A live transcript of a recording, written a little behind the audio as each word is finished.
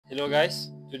Hello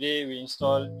guys, today we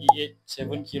install E8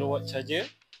 7 kilowatt charger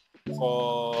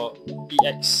for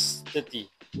EX30.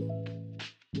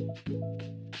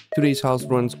 Today's house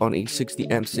runs on a 60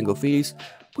 amp single phase,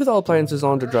 with all appliances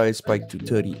on the dry spike to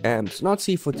 30 amps, not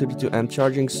safe for 32 amp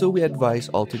charging, so we advise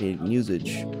alternating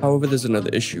usage. However, there's another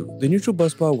issue. The neutral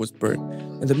bus bar was burnt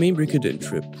and the main breaker didn't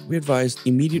trip. We advised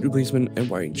immediate replacement and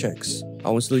wiring checks.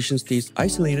 Our installation stays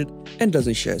isolated and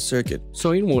doesn't share a circuit,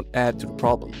 so it won't add to the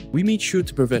problem. We made sure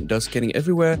to prevent dust getting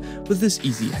everywhere with this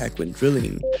easy hack when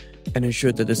drilling, and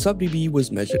ensured that the sub-dB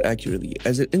was measured accurately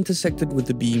as it intersected with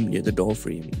the beam near the door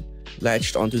frame.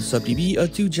 Latched onto the sub-dB are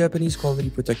two Japanese quality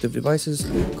protective devices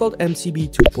called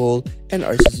MCB 2-pole and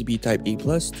RCCB Type A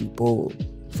Plus 2-pole.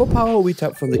 For power, we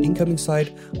tap from the incoming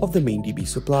side of the main DB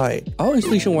supply. Our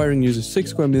installation wiring uses 6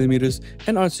 square millimeters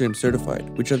and RCM certified,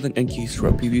 which are then encased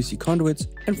through PVC conduits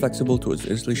and flexible towards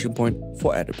the installation point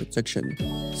for added protection,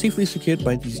 safely secured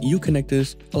by these U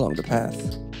connectors along the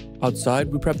path.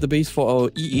 Outside, we prep the base for our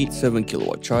E8 7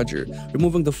 kilowatt charger,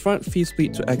 removing the front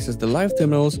faceplate to access the live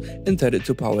terminals intended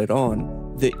to power it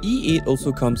on. The E8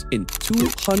 also comes in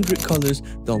 200 colors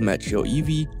that'll match your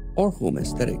EV or home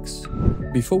aesthetics.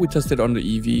 Before we test it on the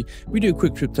EV, we do a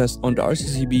quick trip test on the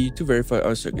RCCB to verify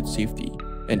our circuit safety.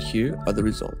 And here are the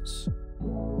results.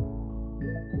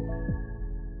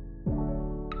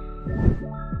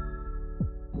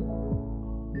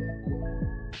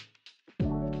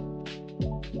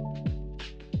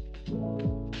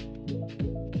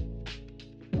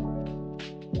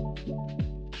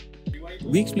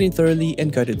 We explained thoroughly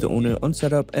and guided the owner on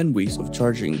setup and ways of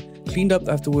charging, cleaned up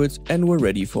afterwards, and were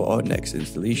ready for our next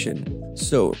installation.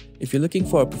 So, if you're looking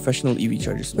for a professional EV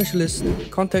charger specialist,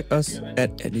 contact us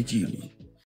at Energielite.